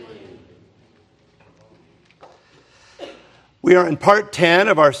We are in part 10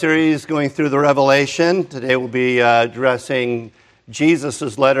 of our series going through the Revelation. Today we'll be addressing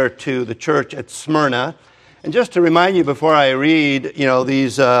Jesus' letter to the church at Smyrna. And just to remind you before I read,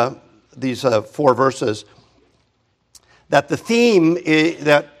 these 4 verses, that the theme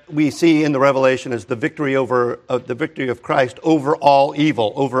that we see in the Revelation is the victory of Christ over all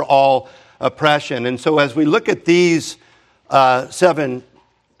evil, over all oppression. And so as we look at these 7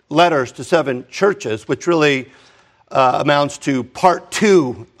 letters to 7 churches, which really amounts to part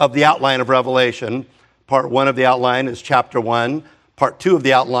 2 of the outline of Revelation. Part 1 of the outline is chapter 1. Part 2 of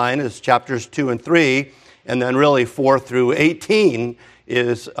the outline is chapters 2 and 3. And then really 4 through 18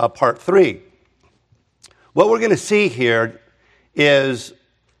 is part 3. What we're going to see here is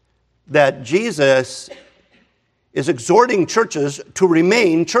that Jesus is exhorting churches to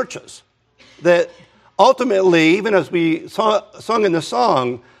remain churches. That ultimately, even as we sung in the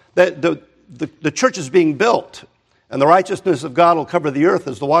song, that the church is being built. And the righteousness of God will cover the earth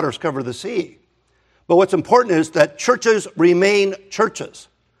as the waters cover the sea. But what's important is that churches remain churches.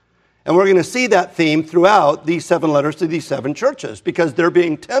 And we're going to see that theme throughout these 7 letters to these 7 churches because they're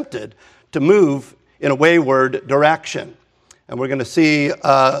being tempted to move in a wayward direction. And we're going to see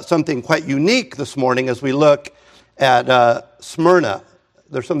something quite unique this morning as we look at Smyrna.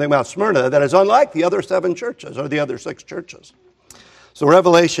 There's something about Smyrna that is unlike the other 7 churches or the other 6 churches. So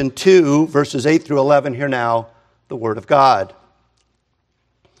Revelation 2, verses 8 through 11, here now, the Word of God.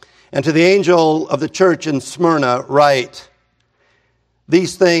 And to the angel of the church in Smyrna write,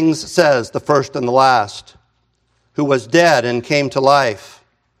 these things says the first and the last, who was dead and came to life.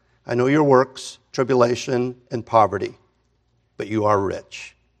 I know your works, tribulation, and poverty, but you are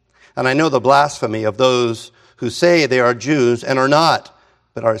rich. And I know the blasphemy of those who say they are Jews and are not,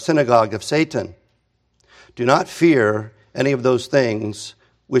 but are a synagogue of Satan. Do not fear any of those things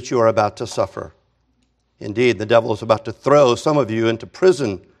which you are about to suffer. Indeed, the devil is about to throw some of you into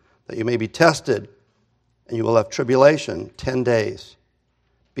prison that you may be tested, and you will have tribulation 10 days.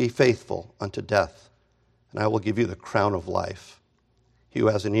 Be faithful unto death, and I will give you the crown of life. He who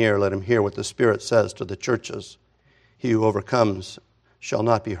has an ear, let him hear what the Spirit says to the churches. He who overcomes shall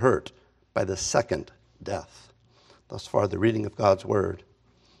not be hurt by the second death. Thus far, the reading of God's word.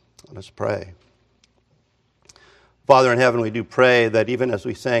 Let us pray. Father in heaven, we do pray that even as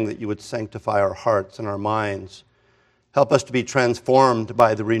we sang, that you would sanctify our hearts and our minds. Help us to be transformed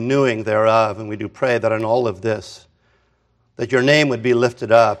by the renewing thereof. And we do pray that in all of this, that your name would be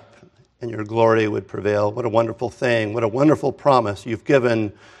lifted up and your glory would prevail. What a wonderful thing. What a wonderful promise you've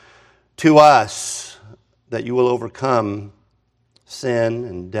given to us that you will overcome sin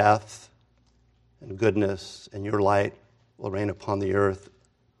and death and goodness, and your light will reign upon the earth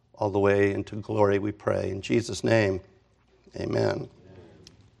all the way into glory, we pray. In Jesus' name, amen.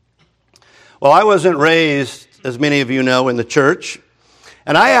 Well, I wasn't raised, as many of you know, in the church,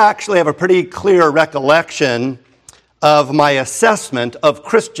 and I actually have a pretty clear recollection of my assessment of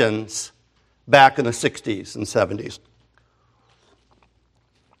Christians back in the 60s and 70s.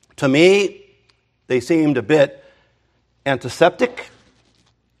 To me, they seemed a bit antiseptic,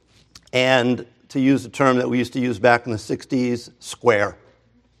 and to use the term that we used to use back in the 60s, square.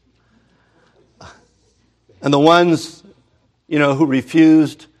 And the ones, who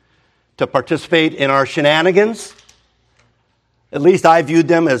refused to participate in our shenanigans, at least I viewed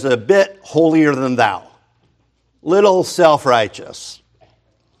them as a bit holier than thou, little self-righteous.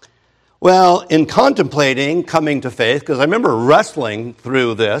 Well, in contemplating coming to faith, because I remember wrestling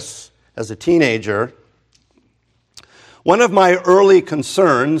through this as a teenager, one of my early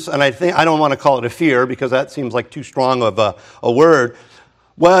concerns, and I don't want to call it a fear because that seems like too strong of a word,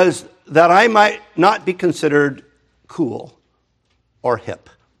 was that I might not be considered cool or hip.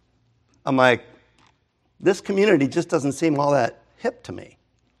 I'm like, this community just doesn't seem all that hip to me.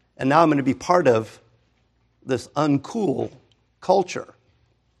 And now I'm going to be part of this uncool culture.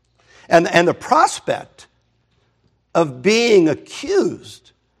 And the prospect of being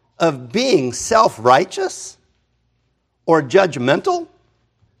accused of being self-righteous or judgmental,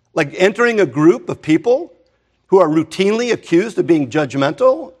 like entering a group of people who are routinely accused of being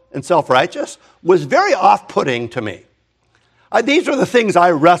judgmental and self-righteous, was very off-putting to me. These are the things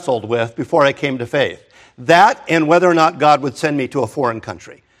I wrestled with before I came to faith. That and whether or not God would send me to a foreign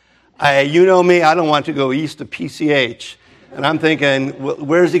country. You know me, I don't want to go east of PCH. And I'm thinking,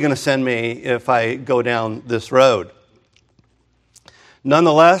 where's he going to send me if I go down this road?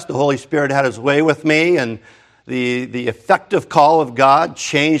 Nonetheless, the Holy Spirit had his way with me, and the effective call of God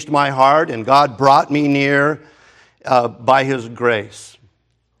changed my heart, and God brought me near by his grace.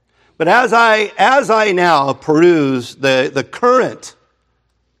 But as I now peruse the current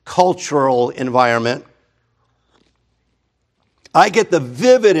cultural environment, I get the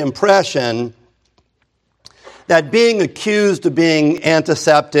vivid impression that being accused of being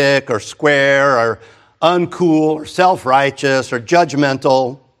antiseptic or square or uncool or self-righteous or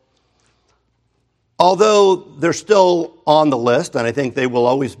judgmental, although they're still on the list, and I think they will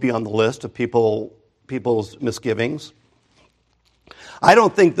always be on the list of people's misgivings, I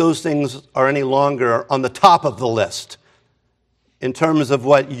don't think those things are any longer on the top of the list in terms of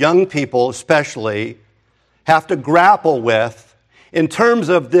what young people especially have to grapple with in terms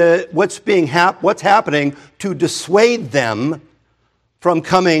of what's happening to dissuade them from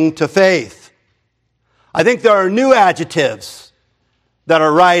coming to faith. I think there are new adjectives that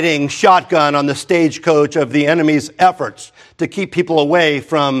are riding shotgun on the stagecoach of the enemy's efforts to keep people away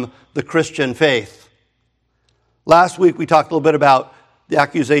from the Christian faith. Last week we talked a little bit about the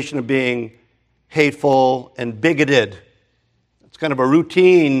accusation of being hateful and bigoted. It's kind of a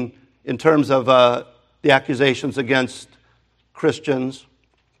routine in terms of the accusations against Christians.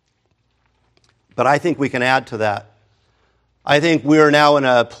 But I think we can add to that. I think we're now in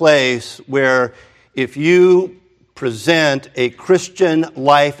a place where if you present a Christian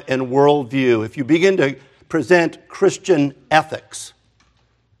life and worldview, if you begin to present Christian ethics,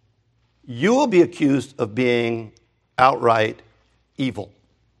 you will be accused of being outright evil.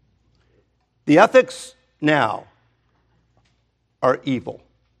 The ethics now are evil.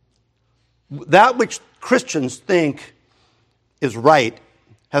 That which Christians think is right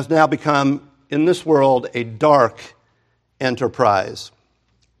has now become, in this world, a dark enterprise.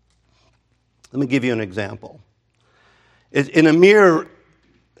 Let me give you an example. In a mere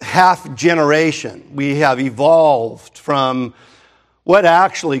half generation, we have evolved from what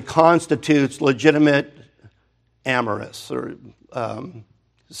actually constitutes legitimate amorous or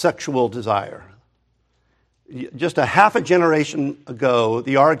sexual desire. Just a half a generation ago,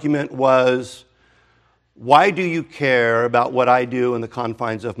 the argument was, why do you care about what I do in the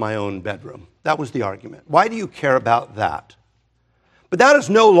confines of my own bedroom? That was the argument. Why do you care about that? But that is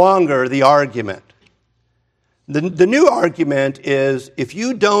no longer the argument. The new argument is, if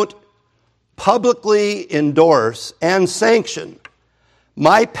you don't publicly endorse and sanction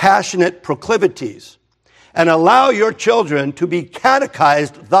my passionate proclivities and allow your children to be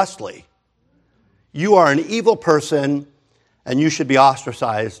catechized thusly, you are an evil person and you should be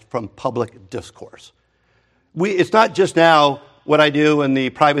ostracized from public discourse. It's not just now what I do in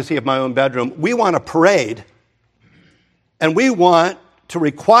the privacy of my own bedroom. We want a parade, and we want to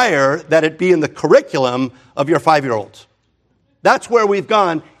require that it be in the curriculum of your 5-year-olds. That's where we've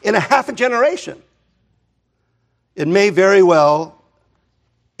gone in a half a generation. It may very well,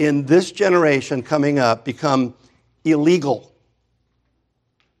 in this generation coming up, become illegal,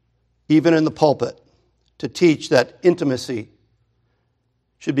 even in the pulpit, to teach that intimacy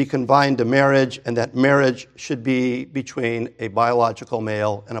should be confined to marriage and that marriage should be between a biological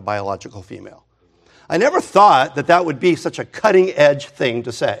male and a biological female. I never thought that would be such a cutting-edge thing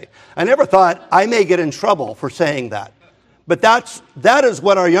to say. I never thought I may get in trouble for saying that. But that is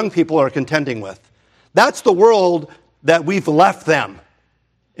what our young people are contending with. That's the world that we've left them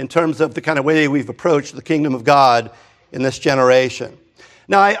in terms of the kind of way we've approached the kingdom of God in this generation.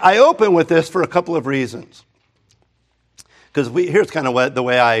 Now, I open with this for a couple of reasons. Because here's kind of the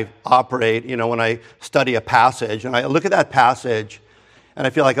way I operate, when I study a passage, and I look at that passage, and I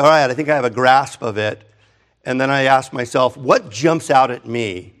feel like, all right, I think I have a grasp of it. And then I ask myself, what jumps out at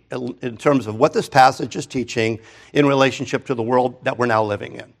me in terms of what this passage is teaching in relationship to the world that we're now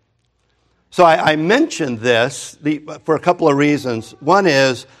living in? So I mentioned this for a couple of reasons. One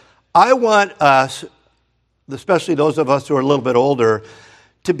is, I want us, especially those of us who are a little bit older,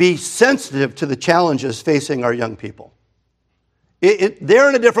 to be sensitive to the challenges facing our young people. They're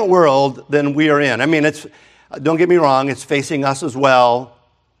in a different world than we are in. I mean, don't get me wrong, it's facing us as well,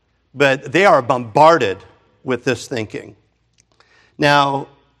 but they are bombarded with this thinking. Now,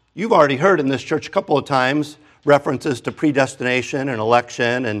 you've already heard in this church a couple of times references to predestination and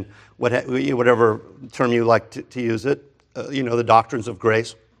election and whatever term you like to use it, the doctrines of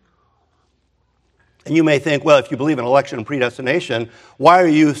grace. And you may think, well, if you believe in election and predestination, why are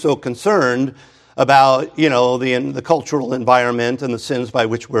you so concerned about, the cultural environment and the sins by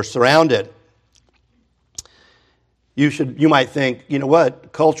which we're surrounded? You might think,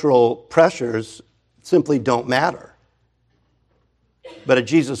 cultural pressures simply don't matter. But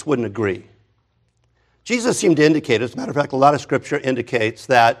Jesus wouldn't agree. Jesus seemed to indicate, as a matter of fact, a lot of Scripture indicates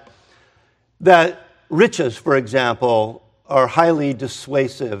that riches, for example, are highly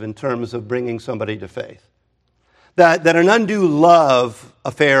dissuasive in terms of bringing somebody to faith. That an undue love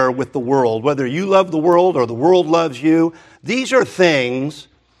affair with the world, whether you love the world or the world loves you, these are things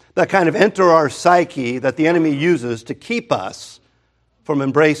that kind of enter our psyche that the enemy uses to keep us from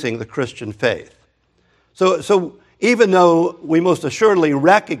embracing the Christian faith. So even though we most assuredly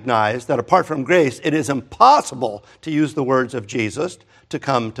recognize that apart from grace, it is impossible to use the words of Jesus to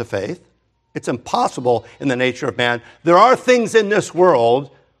come to faith. It's impossible in the nature of man. There are things in this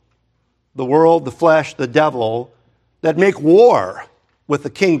world, the flesh, the devil, that make war with the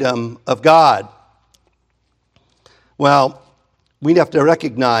kingdom of God. Well, we have to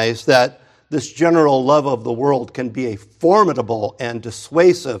recognize that this general love of the world can be a formidable and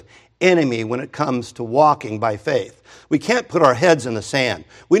dissuasive enemy when it comes to walking by faith. We can't put our heads in the sand.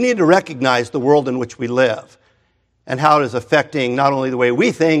 We need to recognize the world in which we live and how it is affecting not only the way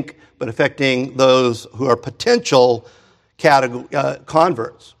we think, but affecting those who are potential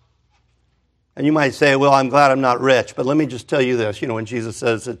converts. And you might say, well, I'm glad I'm not rich, but let me just tell you this. When Jesus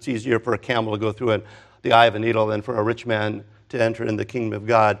says it's easier for a camel to go through the eye of a needle than for a rich man to enter in the kingdom of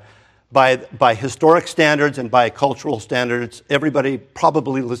God, by historic standards and by cultural standards, everybody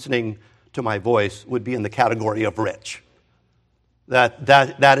probably listening to my voice would be in the category of rich.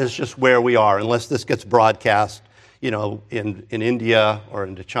 That is just where we are, unless this gets broadcast, in India or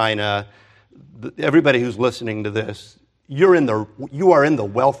into China. Everybody who's listening to this, you are in the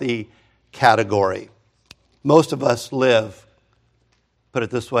wealthy category. Most of us live, put it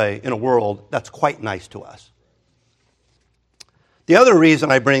this way, in a world that's quite nice to us. The other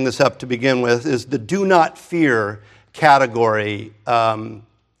reason I bring this up to begin with is the do not fear category in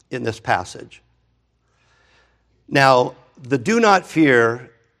this passage. Now, the do not fear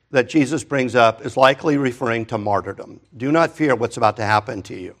that Jesus brings up is likely referring to martyrdom. Do not fear what's about to happen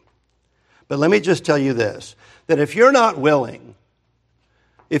to you. But let me just tell you this, that if you're not willing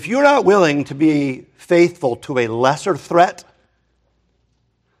to be faithful to a lesser threat,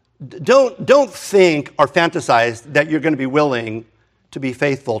 don't think or fantasize that you're going to be willing to be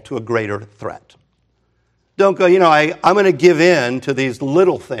faithful to a greater threat. Don't go, I'm going to give in to these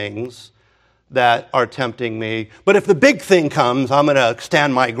little things that are tempting me, but if the big thing comes, I'm going to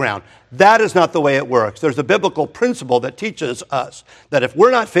stand my ground. That is not the way it works. There's a biblical principle that teaches us that if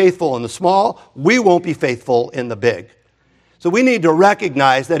we're not faithful in the small, we won't be faithful in the big. So we need to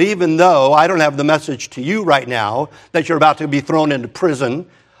recognize that even though I don't have the message to you right now that you're about to be thrown into prison,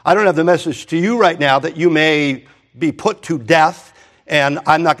 I don't have the message to you right now that you may be put to death, and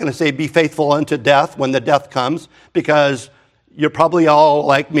I'm not going to say be faithful unto death when the death comes, because you're probably all,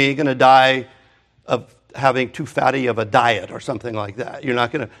 like me, going to die of having too fatty of a diet or something like that. You're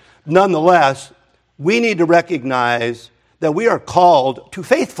not going to. Nonetheless, we need to recognize that we are called to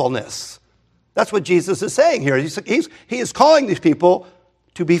faithfulness. That's what Jesus is saying here. He is calling these people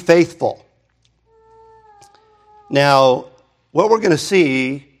to be faithful. Now, what we're going to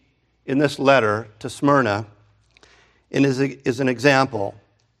see in this letter to Smyrna is an example.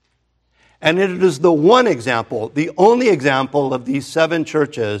 And it is the one example, the only example of these 7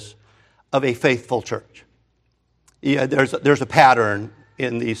 churches of a faithful church. Yeah, there's a pattern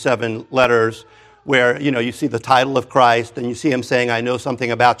in these 7 letters where, you see the title of Christ and you see him saying, I know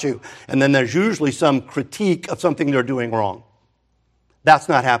something about you. And then there's usually some critique of something they're doing wrong. That's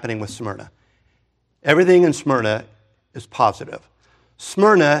not happening with Smyrna. Everything in Smyrna is positive.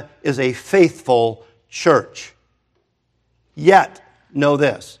 Smyrna is a faithful church. Yet, know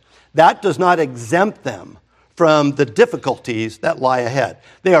this, that does not exempt them from the difficulties that lie ahead.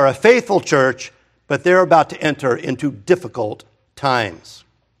 They are a faithful church, but they're about to enter into difficult times.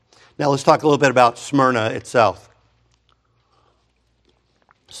 Now let's talk a little bit about Smyrna itself.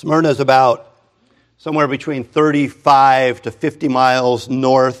 Smyrna is about somewhere between 35 to 50 miles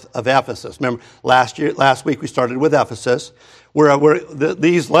north of Ephesus. Remember, last week we started with Ephesus, where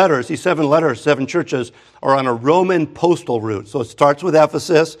these 7 letters, 7 churches, are on a Roman postal route. So it starts with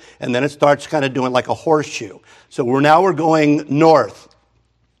Ephesus, and then it starts kind of doing like a horseshoe. So we're going north.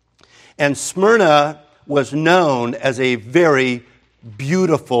 And Smyrna was known as a very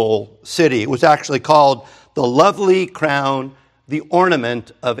beautiful city. It was actually called the lovely crown, the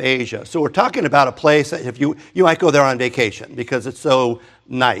ornament of Asia. So we're talking about a place that if you might go there on vacation because it's so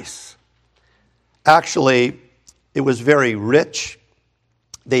nice. Actually, it was very rich.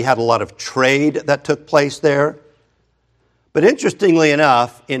 They had a lot of trade that took place there. But interestingly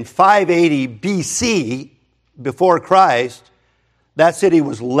enough, in 580 BC, before Christ, that city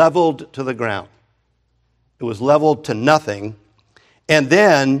was leveled to the ground. It was leveled to nothing, and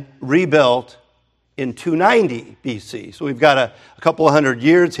then rebuilt in 290 BC. So we've got a couple of hundred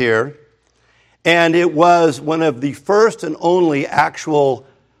years here. And it was one of the first and only actual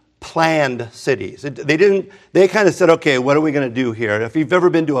planned cities. They kind of said, okay, what are we going to do here? If you've ever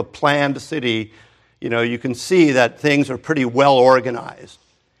been to a planned city, you can see that things are pretty well organized.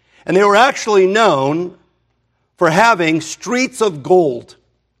 And they were actually known for having streets of gold.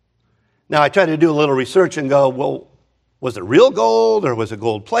 Now, I tried to do a little research and go, well, was it real gold, or was it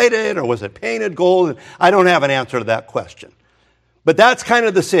gold-plated, or was it painted gold? I don't have an answer to that question. But that's kind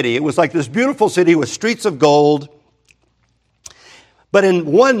of the city. It was like this beautiful city with streets of gold. But in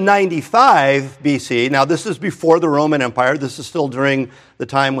 195 BC, now this is before the Roman Empire, this is still during the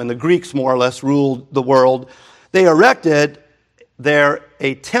time when the Greeks more or less ruled the world, they erected there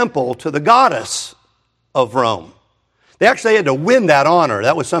a temple to the goddess of Rome. They actually had to win that honor.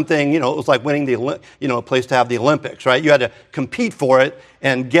 That was something, it was like winning a place to have the Olympics, right? You had to compete for it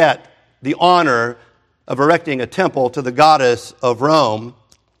and get the honor of erecting a temple to the goddess of Rome.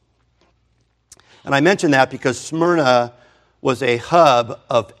 And I mention that because Smyrna was a hub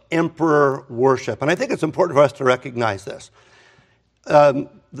of emperor worship. And I think it's important for us to recognize this.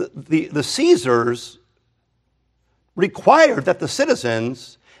 The Caesars required that the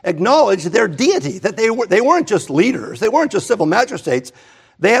citizens acknowledge their deity, that they weren't just leaders, they weren't just civil magistrates,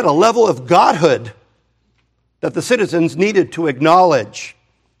 they had a level of godhood that the citizens needed to acknowledge.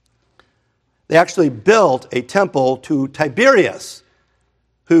 They actually built a temple to Tiberius,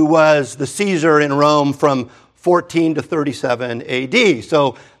 who was the Caesar in Rome from 14 to 37 AD.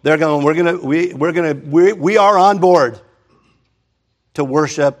 So they're going, we are on board to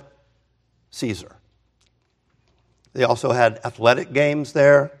worship Caesar. They also had athletic games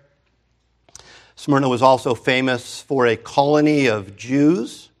there. Smyrna was also famous for a colony of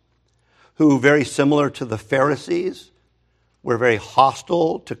Jews who, very similar to the Pharisees, were very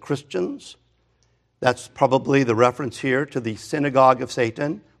hostile to Christians. That's probably the reference here to the synagogue of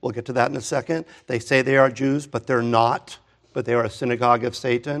Satan. We'll get to that in a second. They say they are Jews, but they're not. But they are a synagogue of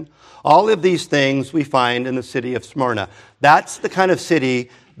Satan. All of these things we find in the city of Smyrna. That's the kind of city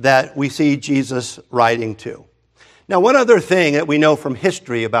that we see Jesus writing to. Now, one other thing that we know from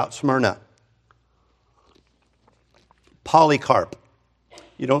history about Smyrna. Polycarp.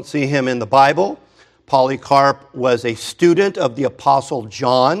 You don't see him in the Bible. Polycarp was a student of the Apostle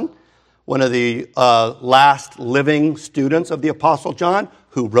John, one of the last living students of the Apostle John,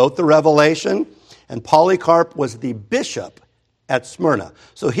 who wrote the Revelation. And Polycarp was the bishop at Smyrna.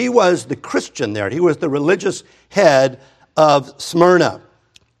 So he was the Christian there. He was the religious head of Smyrna.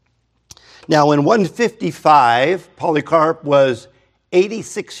 Now, in 155, Polycarp was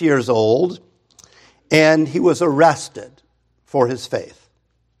 86 years old, and he was arrested for his faith.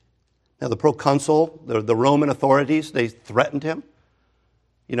 Now, the proconsul, the Roman authorities, they threatened him.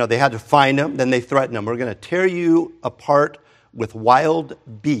 They had to find him, then they threatened him. We're going to tear you apart with wild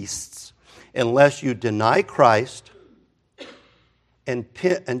beasts unless you deny Christ and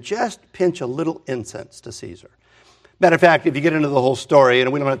just pinch a little incense to Caesar. Matter of fact, if you get into the whole story,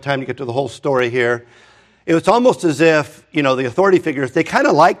 and we don't have time to get to the whole story here, it was almost as if, the authority figures, they kind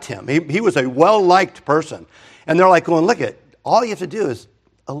of liked him. He was a well-liked person. And they're like going, look, all you have to do is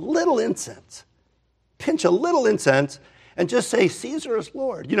a little incense. Pinch a little incense and just say, Caesar is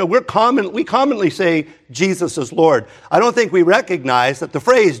Lord. We commonly say Jesus is Lord. I don't think we recognize that the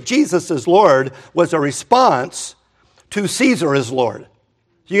phrase Jesus is Lord was a response to Caesar is Lord.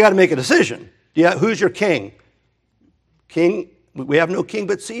 You got to make a decision. Who's your king? King, we have no king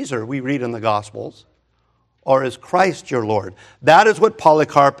but Caesar, we read in the Gospels. Or is Christ your Lord? That is what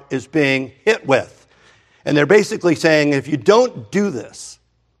Polycarp is being hit with. And they're basically saying, if you don't do this,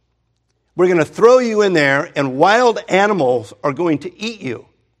 we're going to throw you in there and wild animals are going to eat you.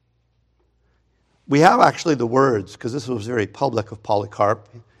 We have actually the words, because this was very public of Polycarp.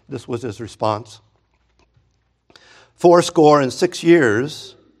 This was his response. 86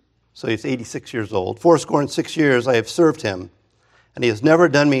 years, so he's 86 years old. 86 years I have served him, and he has never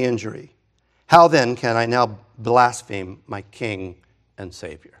done me injury. How then can I now blaspheme my King and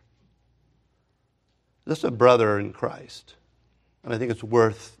Savior? This is a brother in Christ, and I think it's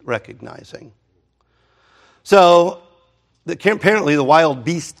worth recognizing. So apparently the wild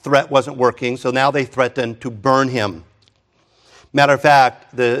beast threat wasn't working, so now they threatened to burn him. Matter of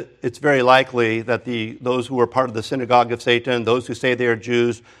fact, it's very likely that those who were part of the synagogue of Satan, those who say they are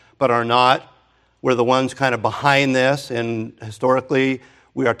Jews but are not, were the ones kind of behind this. And historically,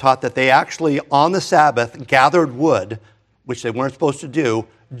 we are taught that they actually, on the Sabbath, gathered wood, which they weren't supposed to do,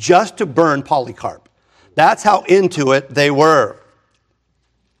 just to burn Polycarp. That's how into it they were.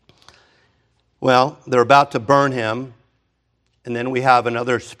 Well, they're about to burn him, and then we have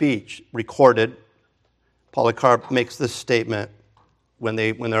another speech recorded. Polycarp makes this statement when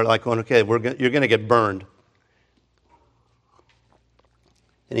they're like going, okay, you're going to get burned.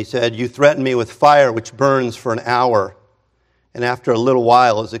 And he said, you threaten me with fire which burns for an hour, and after a little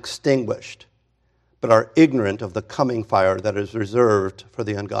while is extinguished, but are ignorant of the coming fire that is reserved for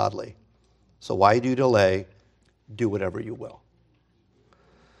the ungodly. So why do you delay? do whatever you will.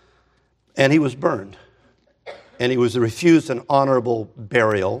 And he was burned. And he was refused an honorable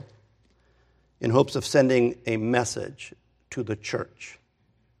burial in hopes of sending a message to the church.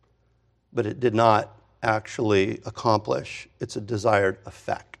 But it did not actually accomplish its desired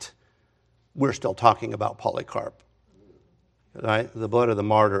effect. We're still talking about Polycarp. Right? The blood of the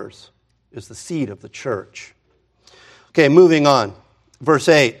martyrs is the seed of the church. Okay, moving on. Verse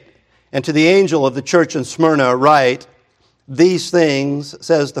 8. And to the angel of the church in Smyrna write, these things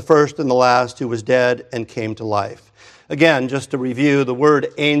says the first and the last who was dead and came to life. Again, just to review, the word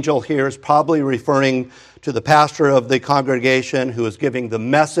angel here is probably referring to the pastor of the congregation who is giving the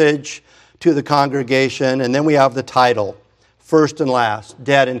message to the congregation. And then we have the title, first and last,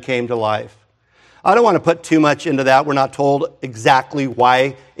 dead and came to life. I don't want to put too much into that. We're not told exactly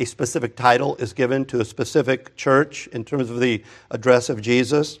why a specific title is given to a specific church in terms of the address of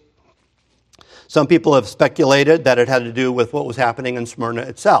Jesus. Some people have speculated that it had to do with what was happening in Smyrna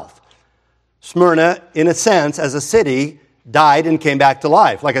itself. Smyrna, in a sense, as a city, died and came back to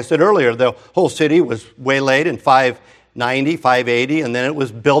life. Like I said earlier, the whole city was waylaid in 590, 580, and then it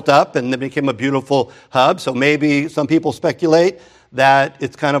was built up and then became a beautiful hub. So maybe some people speculate that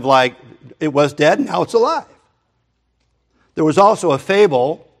it's kind of like it was dead and now it's alive. There was also a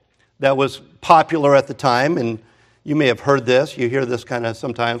fable that was popular at the time, and you may have heard this. You hear this kind of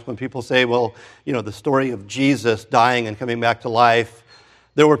sometimes when people say, well, you know, the story of Jesus dying and coming back to life.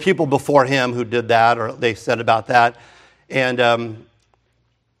 There were people before him who did that, or they said about that. And,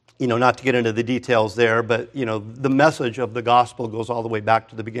 not to get into the details there, but, the message of the gospel goes all the way back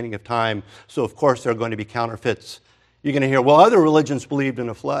to the beginning of time. So, of course, there are going to be counterfeits. You're going to hear, well, other religions believed in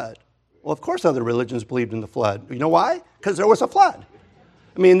a flood. Well, of course other religions believed in the flood. You know why? Because there was a flood.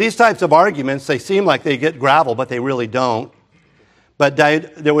 I mean, these types of arguments, they seem like they get gravel, but they really don't. But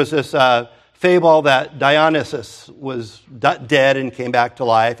there was this fable that Dionysus was dead and came back to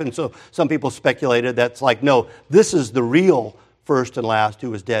life. And so some people speculated that's like, no, this is the real first and last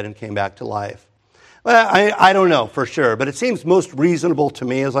who was dead and came back to life. Well, I don't know for sure, but it seems most reasonable to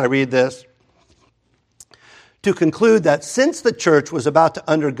me as I read this to conclude that since the church was about to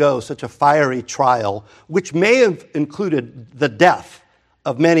undergo such a fiery trial, which may have included the death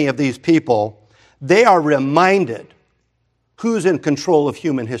of many of these people, they are reminded who's in control of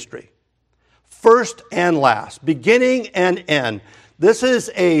human history. First and last, beginning and end.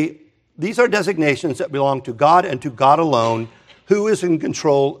 These are designations that belong to God and to God alone, who is in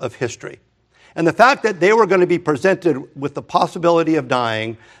control of history. And the fact that they were going to be presented with the possibility of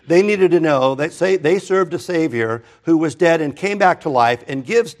dying, they needed to know that they served a Savior who was dead and came back to life and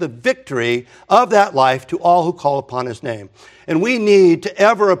gives the victory of that life to all who call upon his name. And we need to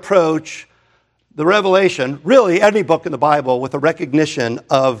ever approach the Revelation, really any book in the Bible, with a recognition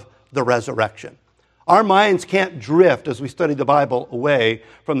of the resurrection. Our minds can't drift as we study the Bible away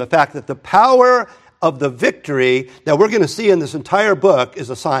from the fact that the power of the victory that we're going to see in this entire book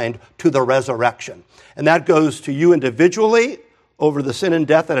is assigned to the resurrection. And that goes to you individually over the sin and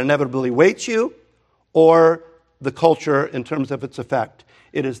death that inevitably waits you, or the culture in terms of its effect.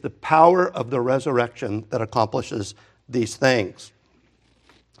 It is the power of the resurrection that accomplishes these things.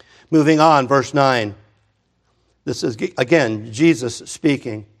 Moving on, verse 9. This is, again, Jesus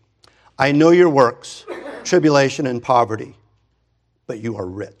speaking. I know your works, tribulation and poverty, but you are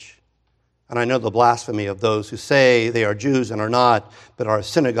rich. And I know the blasphemy of those who say they are Jews and are not, but are a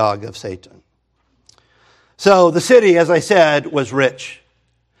synagogue of Satan. So the city, as I said, was rich,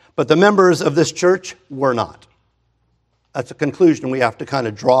 but the members of this church were not. That's a conclusion we have to kind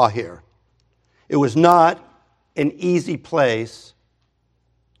of draw here. It was not an easy place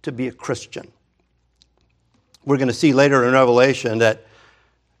to be a Christian. We're going to see later in Revelation that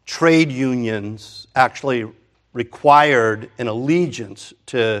trade unions actually required an allegiance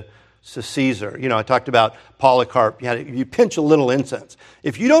to Caesar. I talked about Polycarp. You pinch a little incense.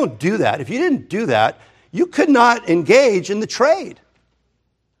 If you don't do that, if you didn't do that, you could not engage in the trade.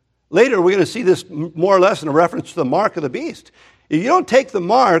 Later, we're going to see this more or less in a reference to the mark of the beast. If you don't take the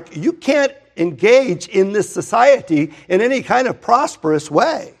mark, you can't engage in this society in any kind of prosperous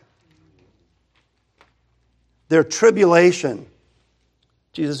way. Their tribulation.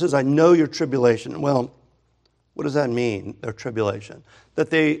 Jesus says, I know your tribulation. Well, what does that mean, their tribulation? That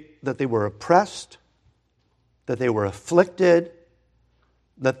they were oppressed, that they were afflicted,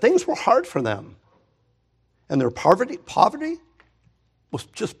 that things were hard for them. And their poverty was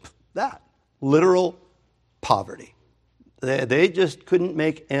just that, literal poverty. They just couldn't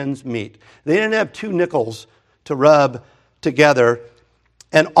make ends meet. They didn't have 2 nickels to rub together.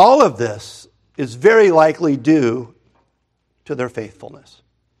 And all of this is very likely due to their faithfulness.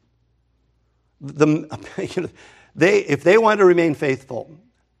 If they wanted to remain faithful,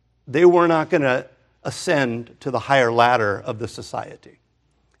 they were not going to ascend to the higher ladder of the society.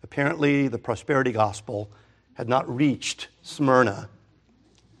 Apparently, the prosperity gospel had not reached Smyrna.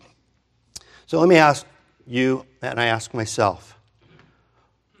 So let me ask you, and I ask myself,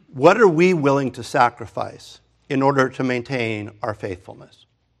 what are we willing to sacrifice in order to maintain our faithfulness?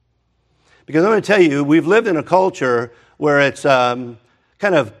 Because I'm going to tell you, we've lived in a culture where it's kind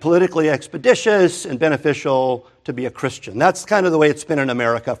of politically expeditious and beneficial to be a Christian. That's kind of the way it's been in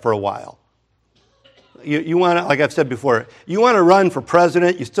America for a while. You want to, like I've said before, you want to run for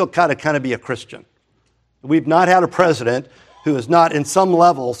president, you still got to kind of be a Christian. We've not had a president who has not, in some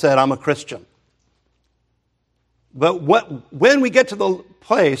level, said, I'm a Christian. But when we get to the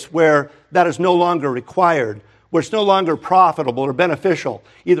place where that is no longer required, where it's no longer profitable or beneficial,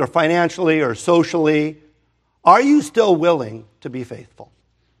 either financially or socially, are you still willing to be faithful?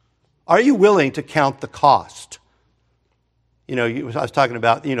 Are you willing to count the cost? I was talking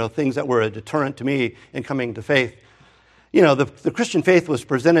about, things that were a deterrent to me in coming to faith. The Christian faith was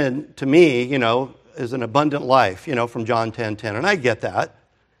presented to me, as an abundant life, from John 10:10. And I get that.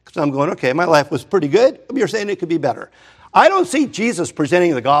 Because I'm going, okay, my life was pretty good. You're saying it could be better. I don't see Jesus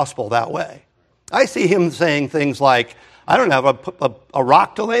presenting the gospel that way. I see him saying things like, I don't have a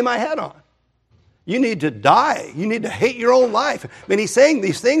rock to lay my head on. You need to die. You need to hate your own life. I mean, he's saying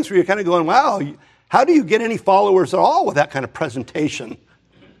these things where you're kind of going, wow, how do you get any followers at all with that kind of presentation?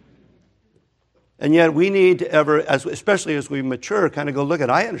 And yet we need to especially as we mature, kind of go, look,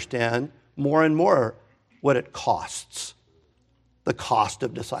 I understand more and more what it costs. The cost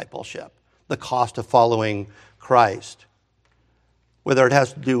of discipleship, the cost of following Christ. Whether it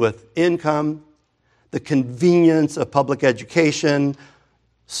has to do with income, the convenience of public education,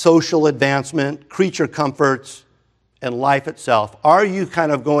 social advancement, creature comforts, and life itself. Are you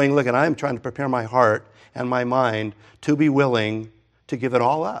kind of going, look, I'm trying to prepare my heart and my mind to be willing to give it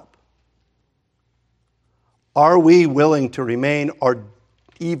all up? Are we willing to remain or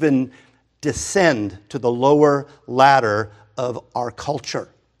even descend to the lower ladder of our culture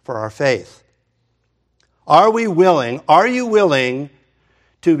for our faith? Are you willing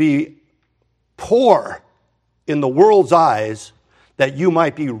to be poor in the world's eyes that you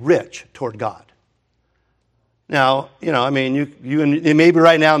might be rich toward God? Now, you maybe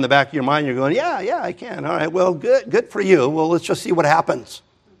right now in the back of your mind, you're going, yeah, I can. All right, well, good for you. Well, let's just see what happens,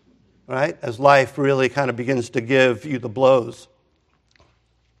 right? As life really kind of begins to give you the blows.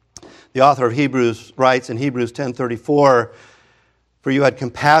 The author of Hebrews writes in Hebrews 10:34, for you had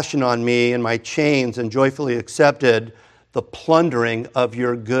compassion on me and my chains and joyfully accepted the plundering of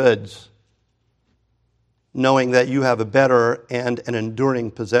your goods, knowing that you have a better and an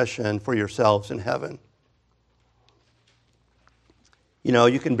enduring possession for yourselves in heaven.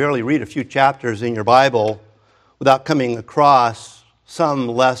 You can barely read a few chapters in your Bible without coming across some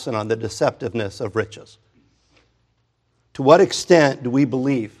lesson on the deceptiveness of riches. To what extent do we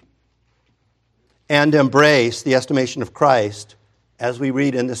believe and embrace the estimation of Christ as we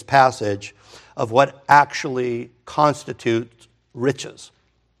read in this passage of what actually constitutes riches?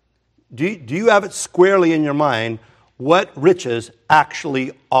 Do you have it squarely in your mind what riches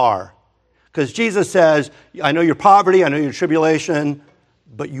actually are? Because Jesus says, I know your poverty, I know your tribulation,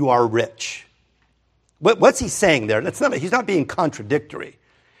 but you are rich. What's he saying there? He's not being contradictory.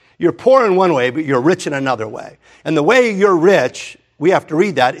 You're poor in one way, but you're rich in another way. And the way you're rich, we have to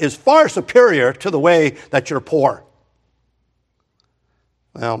read that, is far superior to the way that you're poor.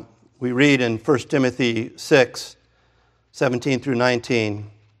 Well, we read in 1 Timothy 6, 17 through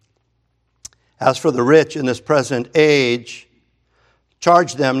 19, as for the rich in this present age,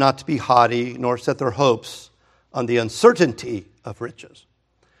 charge them not to be haughty, nor set their hopes on the uncertainty of riches.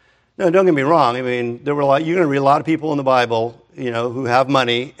 Now, don't get me wrong. you're going to read a lot of people in the Bible, who have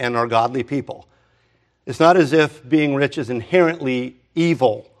money and are godly people. It's not as if being rich is inherently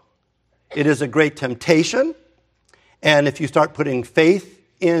evil. It is a great temptation. And if you start putting faith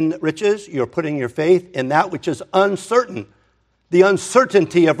in riches, you're putting your faith in that which is uncertain. The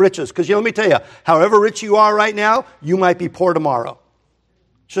uncertainty of riches. Because let me tell you, however rich you are right now, you might be poor tomorrow.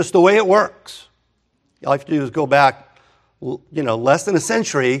 It's just the way it works. All you have to do is go back, less than a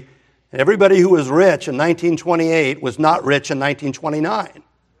century, and everybody who was rich in 1928 was not rich in 1929.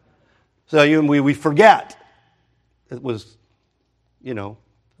 So we forget. It was, the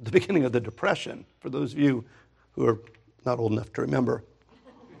beginning of the Depression, for those of you who are not old enough to remember.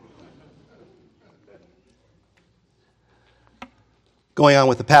 Going on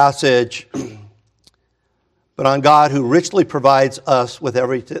with the passage, but on God who richly provides us with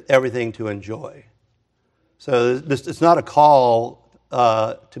everything to enjoy. So it's not a call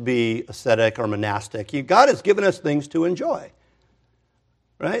to be ascetic or monastic. God has given us things to enjoy,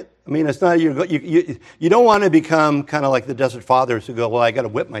 right? I mean, it's not you don't want to become kind of like the Desert Fathers who go, well, I got to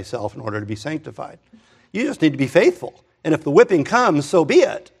whip myself in order to be sanctified. You just need to be faithful. And if the whipping comes, so be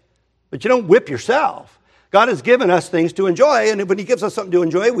it. But you don't whip yourself. God has given us things to enjoy, and when he gives us something to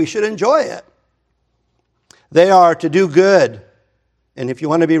enjoy, we should enjoy it. They are to do good. And if you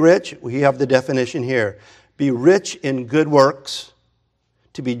want to be rich, we have the definition here. Be rich in good works,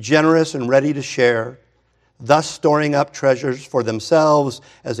 to be generous and ready to share, thus storing up treasures for themselves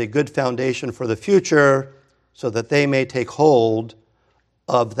as a good foundation for the future, so that they may take hold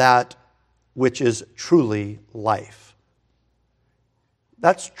of that which is truly life.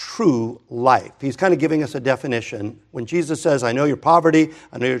 That's true life. He's kind of giving us a definition. When Jesus says, I know your poverty,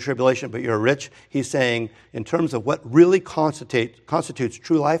 I know your tribulation, but you're rich, he's saying, in terms of what really constitutes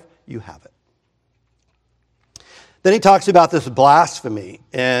true life, you have it. Then he talks about this blasphemy.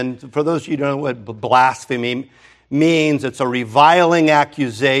 And for those of you who don't know what blasphemy means, it's a reviling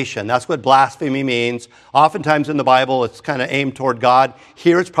accusation. That's what blasphemy means. Oftentimes in the Bible, it's kind of aimed toward God.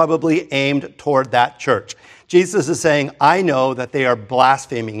 Here it's probably aimed toward that church. Jesus is saying, I know that they are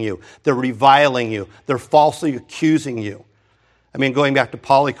blaspheming you. They're reviling you. They're falsely accusing you. I mean, going back to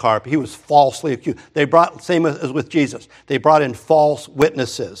Polycarp, he was falsely accused. They brought, same as with Jesus, they brought in false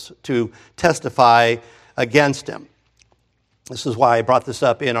witnesses to testify against him. This is why I brought this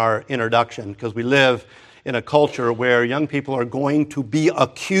up in our introduction, because we live in a culture where young people are going to be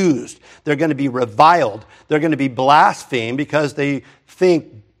accused. They're going to be reviled. They're going to be blasphemed because they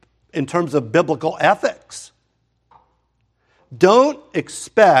think in terms of biblical ethics. Don't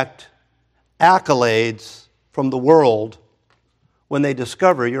expect accolades from the world when they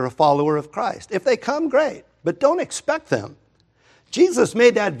discover you're a follower of Christ. If they come, great, but don't expect them. Jesus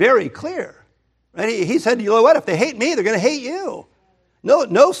made that very clear. Right? He said, you know what, if they hate me, they're going to hate you.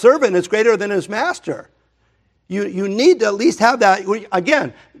 No servant is greater than his master. You need to at least have that.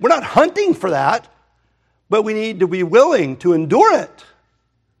 Again, we're not hunting for that, but we need to be willing to endure it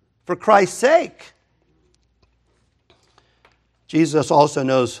for Christ's sake. Jesus also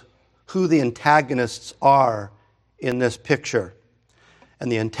knows who the antagonists are in this picture. And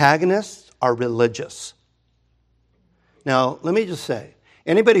the antagonists are religious. Now, let me just say,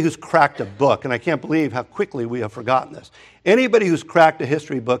 anybody who's cracked a book, and I can't believe how quickly we have forgotten this, anybody who's cracked a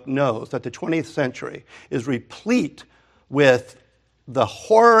history book knows that the 20th century is replete with the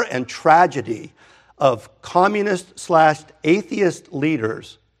horror and tragedy of communist/atheist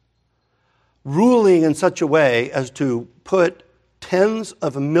leaders ruling in such a way as to put tens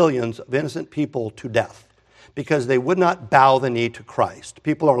of millions of innocent people to death because they would not bow the knee to Christ.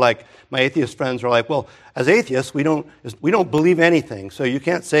 People are like, my atheist friends are like, well, as atheists, we don't believe anything, so you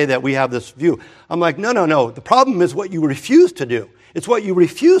can't say that we have this view. I'm like, no. The problem is what you refuse to do. It's what you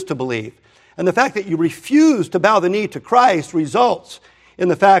refuse to believe. And the fact that you refuse to bow the knee to Christ results in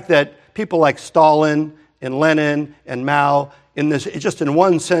the fact that people like Stalin and Lenin and Mao, just in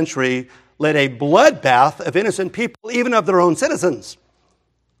one century, led a bloodbath of innocent people, even of their own citizens.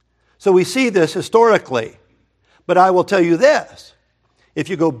 So we see this historically. But I will tell you this. If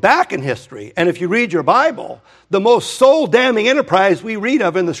you go back in history, and if you read your Bible, the most soul-damning enterprise we read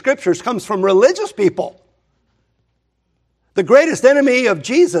of in the Scriptures comes from religious people. The greatest enemy of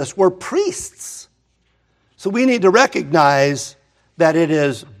Jesus were priests. So we need to recognize that it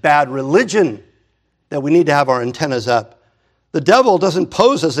is bad religion that we need to have our antennas up. The devil doesn't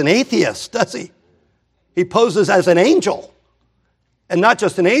pose as an atheist, does he? He poses as an angel. And not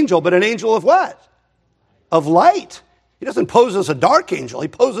just an angel, but an angel of what? Of light. He doesn't pose as a dark angel. He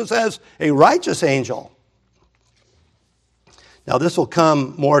poses as a righteous angel. Now, this will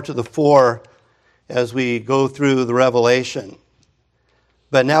come more to the fore as we go through the Revelation.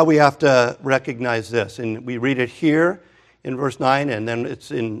 But now we have to recognize this. And we read it here in verse 9, and then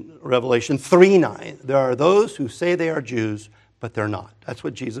it's in Revelation 3:9. There are those who say they are Jews, but they're not. That's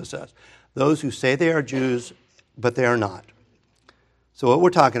what Jesus says. Those who say they are Jews, but they are not. So what we're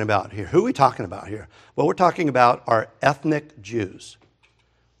talking about here, who are we talking about here? What we're talking about are ethnic Jews.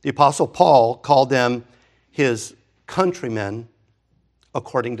 The Apostle Paul called them his countrymen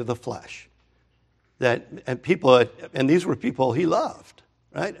according to the flesh. And these were people he loved,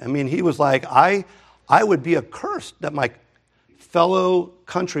 right? I mean, he was like, I would be accursed that my fellow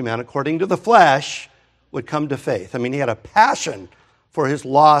countrymen, according to the flesh, would come to faith. I mean, he had a passion for his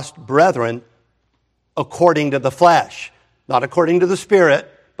lost brethren according to the flesh. Not according to the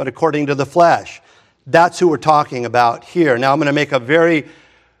Spirit, but according to the flesh. That's who we're talking about here. Now I'm going to make a very,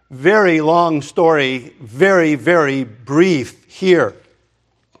 very long story, very, very brief here.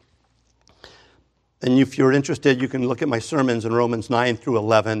 And if you're interested, you can look at my sermons in Romans 9 through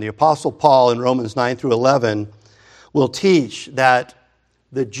 11. The Apostle Paul in Romans 9 through 11 will teach that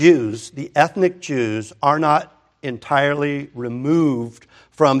the Jews, the ethnic Jews, are not entirely removed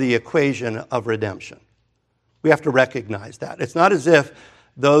from the equation of redemption. We have to recognize that. It's not as if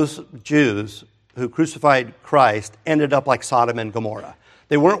those Jews who crucified Christ ended up like Sodom and Gomorrah.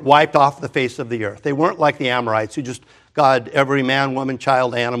 They weren't wiped off the face of the earth. They weren't like the Amorites who just God, every man, woman,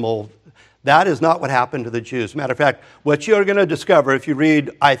 child, animal. That is not what happened to the Jews. Matter of fact, what you're going to discover if you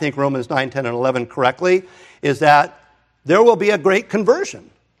read, I think, Romans 9, 10, and 11 correctly, is that there will be a great conversion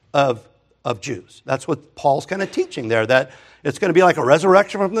of Jews. That's what Paul's kind of teaching there, that it's going to be like a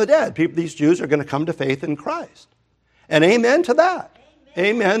resurrection from the dead. These Jews are going to come to faith in Christ. And amen to that.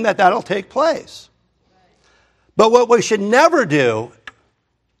 Amen that that'll take place. But what we should never do,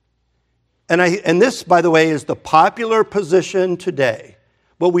 and this, by the way, is the popular position today,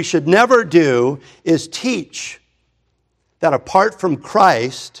 what we should never do is teach that apart from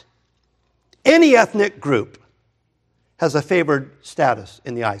Christ, any ethnic group has a favored status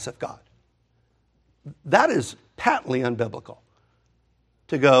in the eyes of God. That is patently unbiblical.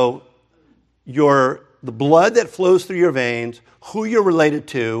 To go, the blood that flows through your veins, who you're related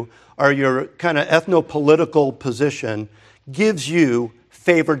to, or your kind of ethno-political position gives you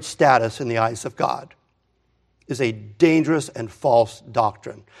favored status in the eyes of God, is a dangerous and false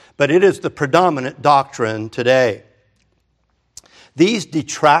doctrine. But it is the predominant doctrine today. These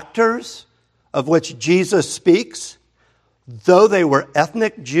detractors of which Jesus speaks, though they were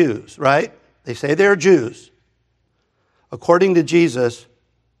ethnic Jews, right? They say they're Jews. According to Jesus,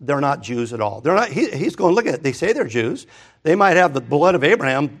 they're not Jews at all. They're not. He's going, look at it. They say they're Jews. They might have the blood of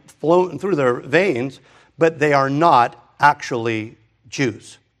Abraham flowing through their veins, but they are not actually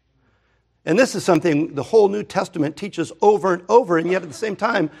Jews. And this is something the whole New Testament teaches over and over, and yet at the same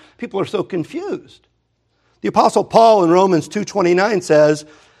time, people are so confused. The Apostle Paul in Romans 2:29 says,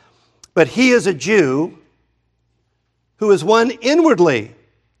 "But he is a Jew who is one inwardly,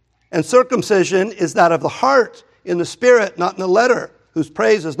 and circumcision is that of the heart, in the spirit, not in the letter, whose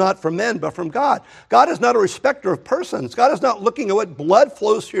praise is not from men, but from God." God is not a respecter of persons. God is not looking at what blood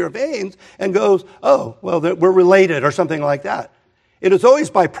flows through your veins and goes, oh, well, we're related or something like that. It is always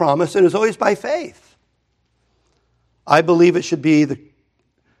by promise. It is always by faith. I believe it should be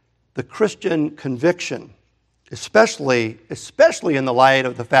the Christian conviction, especially in the light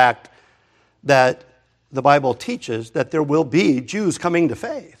of the fact that the Bible teaches that there will be Jews coming to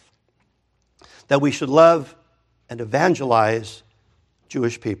faith, that we should love and evangelize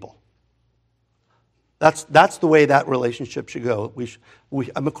Jewish people. That's the way that relationship should go.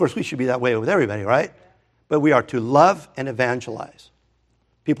 Of course, we should be that way with everybody, right? But we are to love and evangelize.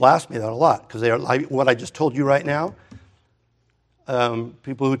 People ask me that a lot because they are like what I just told you right now.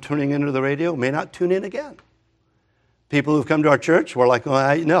 People who are tuning into the radio may not tune in again. People who've come to our church were like,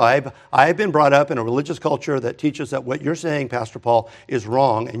 I've been brought up in a religious culture that teaches that what you're saying, Pastor Paul, is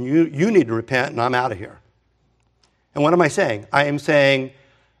wrong, and you need to repent, and I'm out of here. And what am I saying? I am saying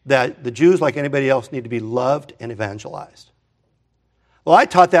that the Jews, like anybody else, need to be loved and evangelized. Well, I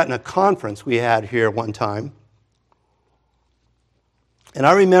taught that in a conference we had here one time. And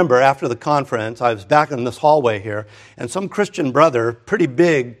I remember after the conference, I was back in this hallway here, and some Christian brother, pretty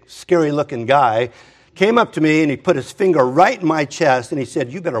big, scary-looking guy, came up to me and he put his finger right in my chest and he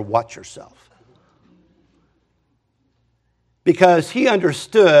said, "You better watch yourself." Because he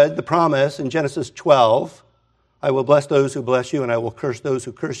understood the promise in Genesis 12, "I will bless those who bless you and I will curse those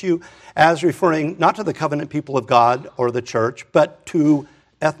who curse you," as referring not to the covenant people of God or the church, but to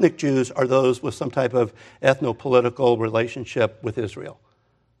ethnic Jews or those with some type of ethno-political relationship with Israel.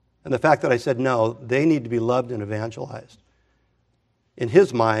 And the fact that I said, no, they need to be loved and evangelized. In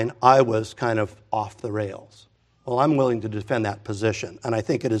his mind, I was kind of off the rails. Well, I'm willing to defend that position, and I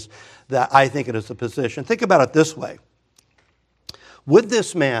think it is a position. Think about it this way. Would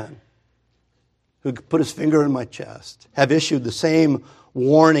this man who put his finger in my chest have issued the same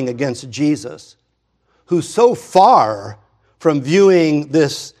warning against Jesus, who so far from viewing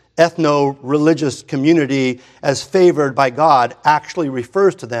this ethno-religious community as favored by God actually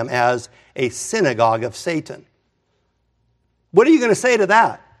refers to them as a synagogue of Satan? What are you going to say to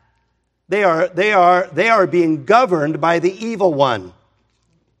that? They are being governed by the evil one.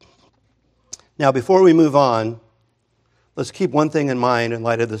 Now, before we move on, let's keep one thing in mind in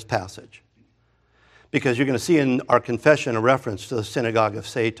light of this passage. Because you're going to see in our confession a reference to the synagogue of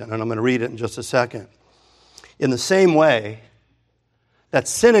Satan, and I'm going to read it in just a second. In the same way that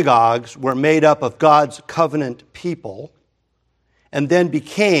synagogues were made up of God's covenant people and then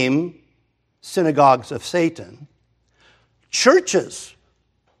became synagogues of Satan, churches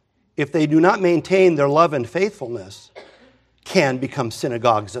if they do not maintain their love and faithfulness, can become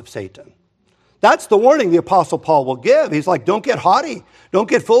synagogues of Satan. That's the warning the Apostle Paul will give. He's like, don't get haughty. Don't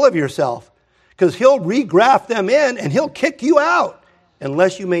get full of yourself. Because he'll regraft them in and he'll kick you out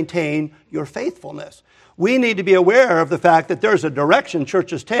unless you maintain your faithfulness. We need to be aware of the fact that there's a direction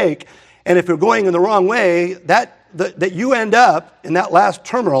churches take, and if you're going in the wrong way, that you end up in that last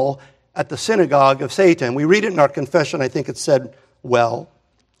terminal at the synagogue of Satan. We read it in our confession. I think it said, well,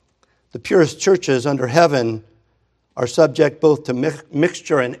 the purest churches under heaven are subject both to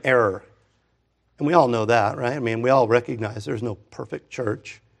mixture and error. And we all know that, right? I mean, we all recognize there's no perfect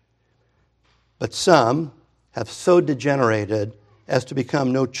church. But some have so degenerated as to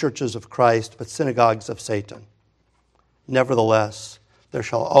become no churches of Christ, but synagogues of Satan. Nevertheless, there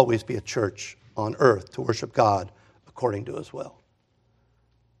shall always be a church on earth to worship God according to his will.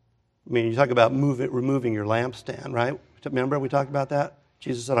 I mean, you talk about removing your lampstand, right? Remember we talked about that?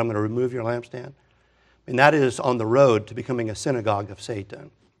 Jesus said, I'm going to remove your lampstand. And that is on the road to becoming a synagogue of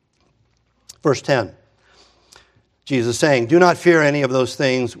Satan. Verse 10, Jesus saying, do not fear any of those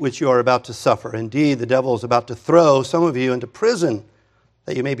things which you are about to suffer. Indeed, the devil is about to throw some of you into prison,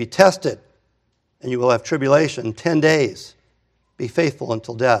 that you may be tested, and you will have tribulation 10 days. Be faithful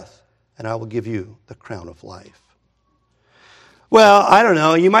until death, and I will give you the crown of life. Well, I don't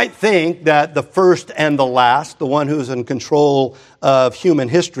know. You might think that the first and the last, the one who's in control of human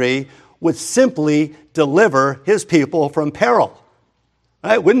history, would simply deliver his people from peril.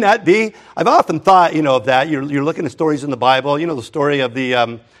 Right? Wouldn't that be? I've often thought, of that. You're looking at stories in the Bible. You know the story of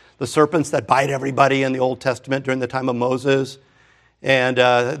the serpents that bite everybody in the Old Testament during the time of Moses, and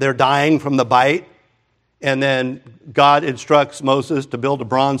they're dying from the bite. And then God instructs Moses to build a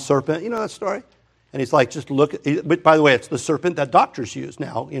bronze serpent. You know that story? And he's like, just look at. But by the way, it's the serpent that doctors use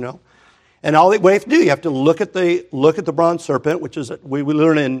now. And all what you have to do, you have to look at the bronze serpent, which is we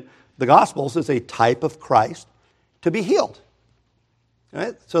learn in the Gospels is a type of Christ, to be healed.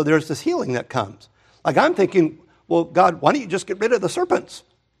 Right? So there's this healing that comes. Like I'm thinking, well, God, why don't you just get rid of the serpents?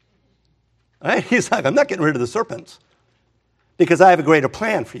 Right? He's like, I'm not getting rid of the serpents because I have a greater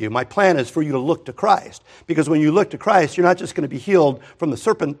plan for you. My plan is for you to look to Christ. Because when you look to Christ, you're not just going to be healed from the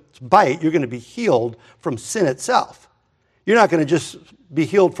serpent's bite. You're going to be healed from sin itself. You're not going to just be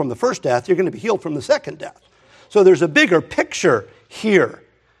healed from the first death. You're going to be healed from the second death. So there's a bigger picture here.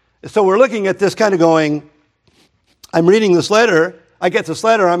 So we're looking at this kind of going, I'm reading this letter. I get this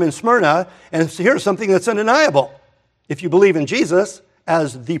letter, I'm in Smyrna, and here's something that's undeniable. If you believe in Jesus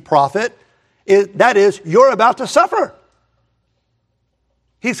as the prophet, that is, you're about to suffer.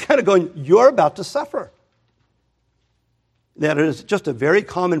 He's kind of going, you're about to suffer. That is just a very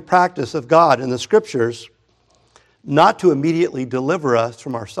common practice of God in the Scriptures, not to immediately deliver us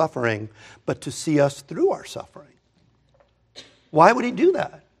from our suffering, but to see us through our suffering. Why would he do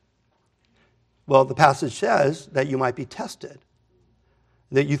that? Well, the passage says that you might be tested.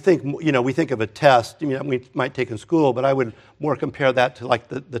 That you think, we think of a test, we might take in school, but I would more compare that to like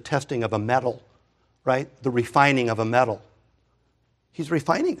the testing of a metal, right? The refining of a metal. He's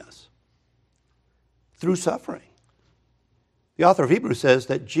refining us through suffering. The author of Hebrews says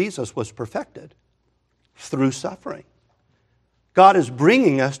that Jesus was perfected through suffering. God is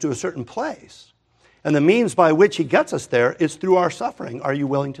bringing us to a certain place, and the means by which he gets us there is through our suffering. Are you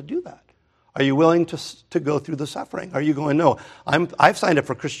willing to do that? Are you willing to go through the suffering? Are you going, no, I've signed up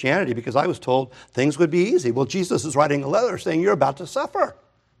for Christianity because I was told things would be easy. Well, Jesus is writing a letter saying you're about to suffer.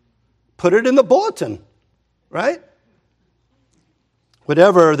 Put it in the bulletin, right?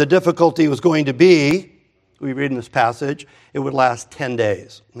 Whatever the difficulty was going to be, we read in this passage, it would last 10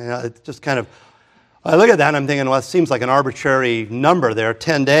 days. It's just kind of, I look at that and I'm thinking, well, it seems like an arbitrary number there,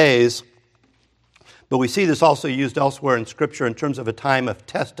 10 days. But we see this also used elsewhere in Scripture in terms of a time of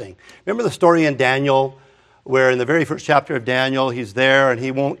testing. Remember the story in Daniel where in the very first chapter of Daniel, he's there and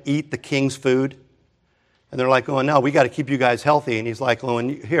he won't eat the king's food? And they're like, oh, no, we got to keep you guys healthy. And he's like, oh,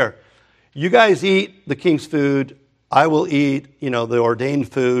 here, you guys eat the king's food. I will eat, the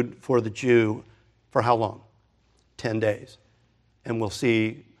ordained food for the Jew for how long? 10 days. And we'll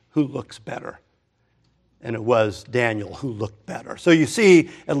see who looks better. And it was Daniel who looked better. So you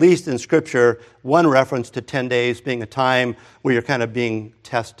see, at least in Scripture, one reference to 10 days being a time where you're kind of being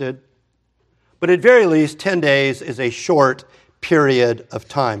tested. But at very least, 10 days is a short period of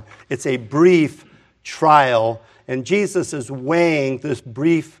time. It's a brief trial, and Jesus is weighing this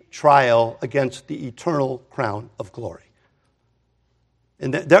brief trial against the eternal crown of glory.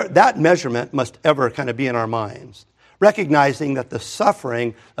 And that measurement must ever kind of be in our minds, recognizing that the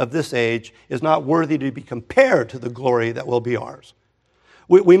suffering of this age is not worthy to be compared to the glory that will be ours.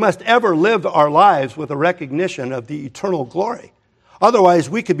 We must ever live our lives with a recognition of the eternal glory. Otherwise,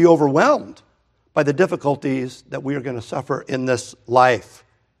 we could be overwhelmed by the difficulties that we are going to suffer in this life.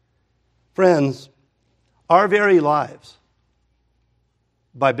 Friends, our very lives,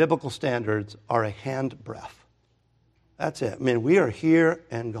 by biblical standards, are a handbreadth. That's it. I mean, we are here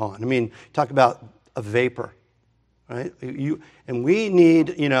and gone. I mean, talk about a vapor, right? And we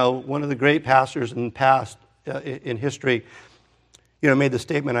need, one of the great pastors in the past, in history, made the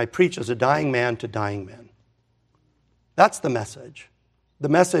statement, I preach as a dying man to dying men. That's the message. The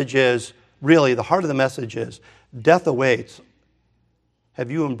message is, really, the heart of the message is, death awaits.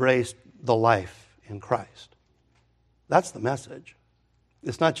 Have you embraced the life in Christ? That's the message.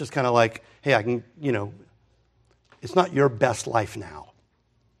 It's not just kind of like, hey, I can, it's not your best life now,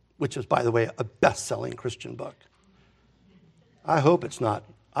 which is, by the way, a best-selling Christian book. I hope it's not.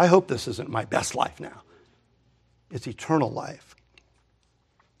 I hope this isn't my best life now. It's eternal life.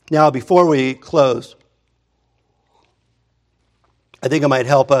 Now, before we close, I think it might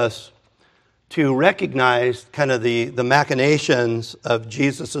help us to recognize kind of the machinations of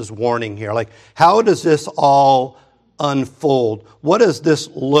Jesus' warning here. Like, how does this all unfold? What does this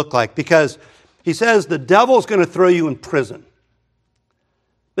look like? Because he says the devil's going to throw you in prison.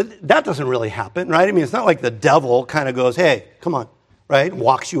 But that doesn't really happen, right? I mean, it's not like the devil kind of goes, hey, come on, right?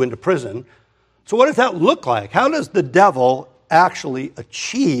 Walks you into prison. So what does that look like? How does the devil actually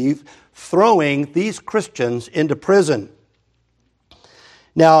achieve throwing these Christians into prison?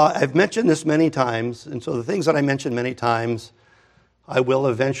 Now, I've mentioned this many times, and so the things that I mention many times, I will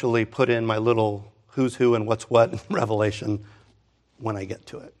eventually put in my little who's who and what's what in Revelation when I get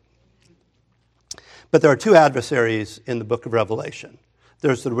to it. But there are two adversaries in the book of Revelation.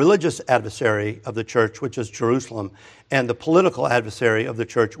 There's the religious adversary of the church, which is Jerusalem, and the political adversary of the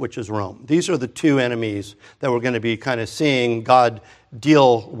church, which is Rome. These are the two enemies that we're going to be kind of seeing God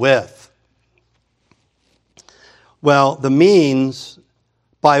deal with. Well, the means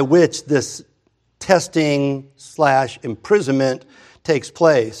by which this testing/imprisonment takes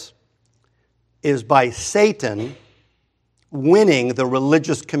place is by Satan winning the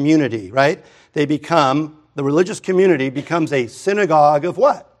religious community, right? The religious community becomes a synagogue of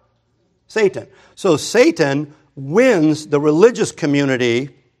what? Satan. So Satan wins the religious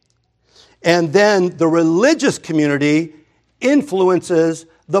community, and then the religious community influences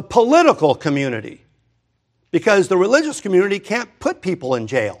the political community. Because the religious community can't put people in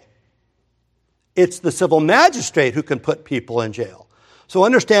jail. It's the civil magistrate who can put people in jail. So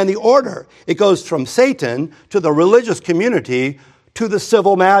understand the order. It goes from Satan to the religious community to the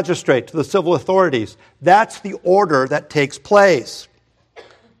civil magistrate, to the civil authorities. That's the order that takes place.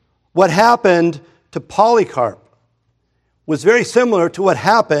 What happened to Polycarp was very similar to what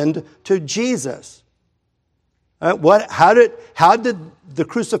happened to Jesus. How did the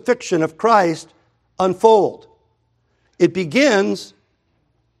crucifixion of Christ unfold? It begins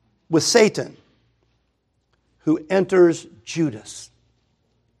with Satan, who enters Judas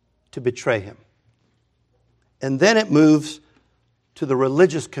to betray him. And then it moves to the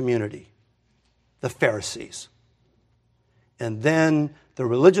religious community, the Pharisees. And then the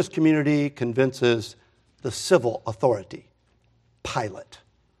religious community convinces the civil authority, Pilate.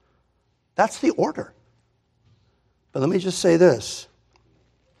 That's the order. But let me just say this.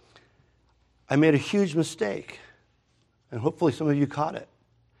 I made a huge mistake, and hopefully some of you caught it,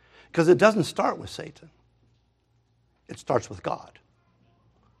 because it doesn't start with Satan. It starts with God.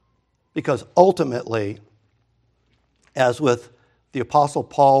 Because ultimately, as with the Apostle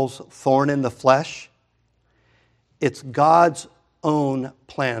Paul's thorn in the flesh, it's God's own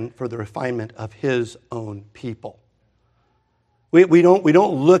plan for the refinement of his own people. We don't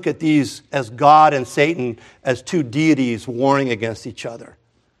look at these as God and Satan as two deities warring against each other.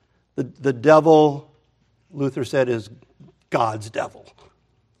 The devil, Luther said, is God's devil.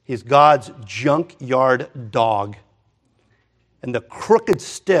 He's God's junkyard dog. And the crooked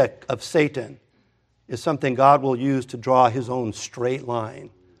stick of Satan is something God will use to draw his own straight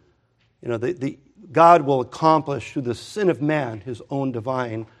line. God will accomplish through the sin of man his own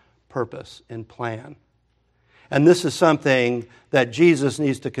divine purpose and plan. And this is something that Jesus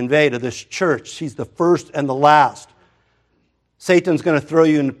needs to convey to this church. He's the first and the last. Satan's going to throw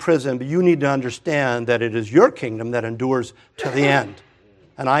you into prison, but you need to understand that it is your kingdom that endures to the end.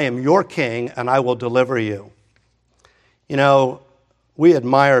 And I am your king, and I will deliver you. We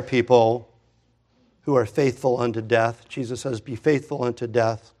admire people who are faithful unto death. Jesus says, be faithful unto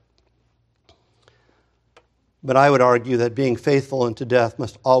death. But I would argue that being faithful unto death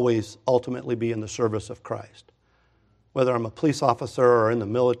must always ultimately be in the service of Christ. Whether I'm a police officer or in the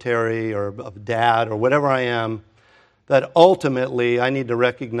military or a dad or whatever I am, that ultimately I need to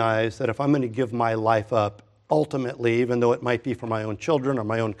recognize that if I'm going to give my life up, ultimately, even though it might be for my own children or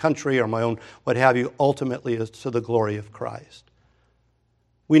my own country or my own what have you, ultimately is to the glory of Christ.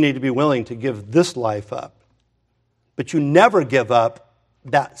 We need to be willing to give this life up. But you never give up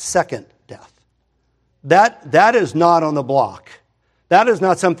that second death. That is not on the block. That is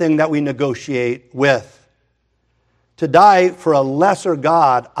not something that we negotiate with. To die for a lesser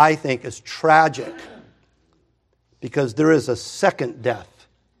God, I think, is tragic, because there is a second death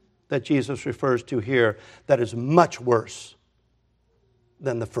that Jesus refers to here that is much worse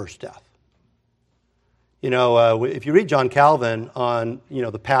than the first death. You know, if you read John Calvin on,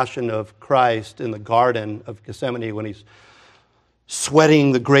 the passion of Christ in the Garden of Gethsemane when he's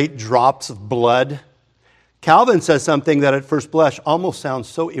sweating the great drops of blood, Calvin says something that at first blush almost sounds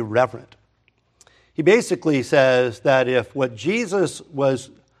so irreverent. He basically says that if what Jesus was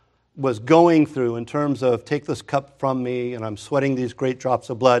going through in terms of take this cup from me and I'm sweating these great drops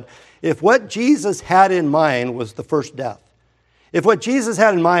of blood, if what Jesus had in mind was the first death, if what Jesus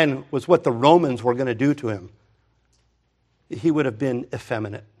had in mind was what the Romans were going to do to him, he would have been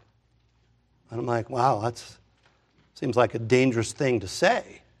effeminate. And I'm like, wow, that seems like a dangerous thing to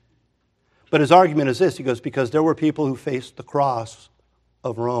say. But his argument is this. He goes, because there were people who faced the cross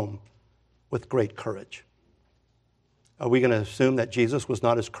of Rome with great courage. Are we going to assume that Jesus was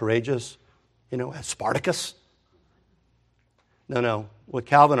not as courageous, as Spartacus? No. What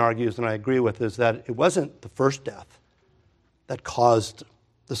Calvin argues, and I agree with, is that it wasn't the first death that caused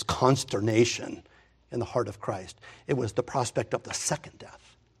this consternation in the heart of Christ. It was the prospect of the second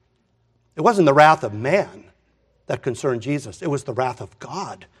death. It wasn't the wrath of man that concerned Jesus. It was the wrath of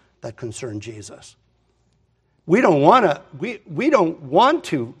God that concerned Jesus. We don't want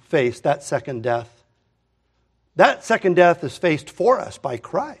to face that second death. That second death is faced for us by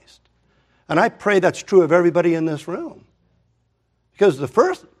Christ. And I pray that's true of everybody in this room. Because the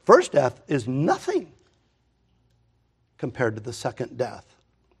first death is nothing compared to the second death.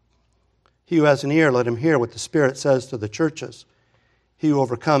 He who has an ear, let him hear what the Spirit says to the churches. He who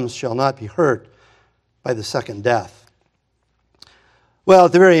overcomes shall not be hurt by the second death. Well,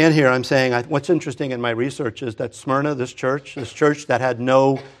 at the very end here, I'm saying what's interesting in my research is that Smyrna, this church that had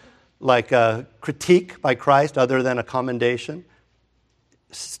no critique by Christ other than a commendation,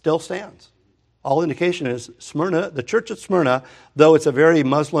 still stands. All indication is Smyrna, the church at Smyrna, though it's a very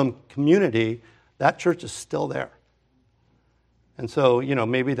Muslim community, that church is still there. And so,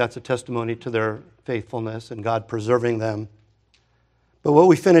 maybe that's a testimony to their faithfulness and God preserving them. But what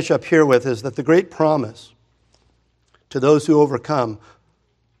we finish up here with is that the great promise to those who overcome,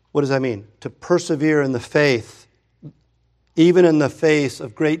 what does that mean? To persevere in the faith, even in the face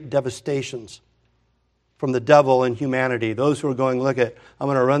of great devastations from the devil and humanity. Those who are going, I'm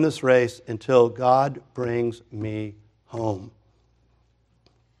going to run this race until God brings me home.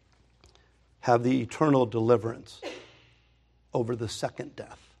 Have the eternal deliverance over the second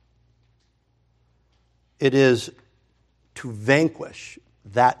death. It is to vanquish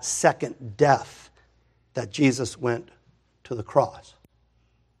that second death that Jesus went to the cross.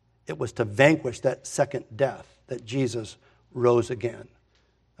 It was to vanquish that second death that Jesus rose again.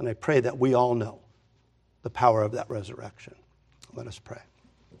 And I pray that we all know the power of that resurrection. Let us pray.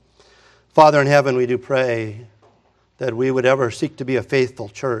 Father in heaven, we do pray that we would ever seek to be a faithful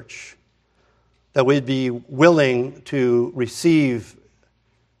church, that we'd be willing to receive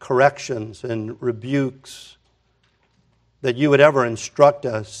corrections and rebukes, that you would ever instruct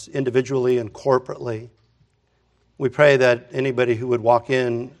us individually and corporately. We pray that anybody who would walk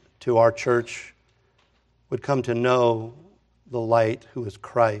in to our church would come to know the light who is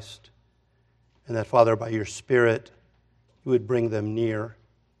Christ, and that, Father, by your Spirit, you would bring them near.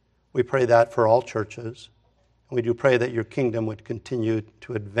 We pray that for all churches. And we do pray that your kingdom would continue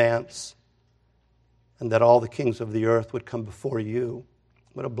to advance and that all the kings of the earth would come before you.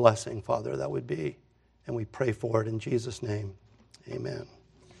 What a blessing, Father, that would be. And we pray for it in Jesus' name. Amen.